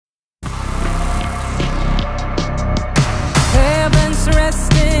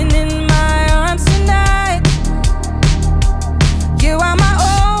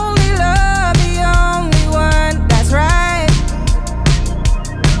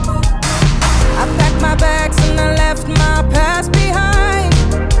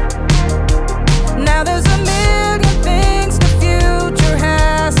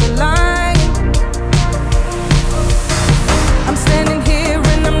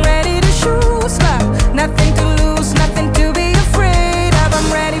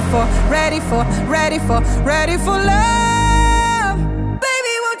ready for love.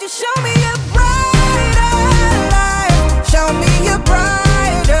 Baby, won't you show me a brighter life? Show me a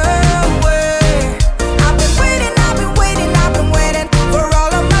brighter way. I've been waiting, I've been waiting, I've been waiting for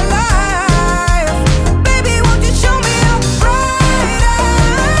all of my life. Baby, won't you show me a brighter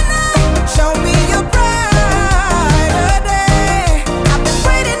night? Show me a brighter day. I've been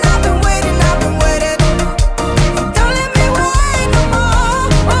waiting, I've been waiting, I've been waiting. Don't let me wait no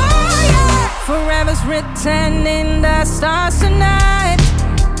more. Oh yeah. Forever's written in the stars tonight.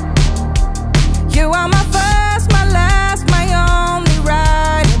 You are my first, my last, my only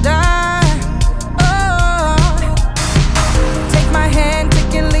ride or die. Oh, take my hand,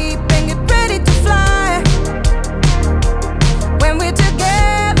 take a leap and get ready to fly. When we're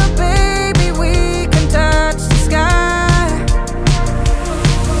together, baby, we can touch the sky.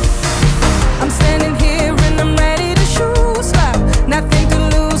 I'm standing here and I'm ready to shoot slap. Nothing to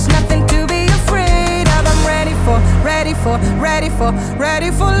lose, nothing to be afraid of. I'm ready for, ready for, ready for,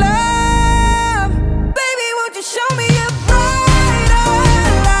 ready for love.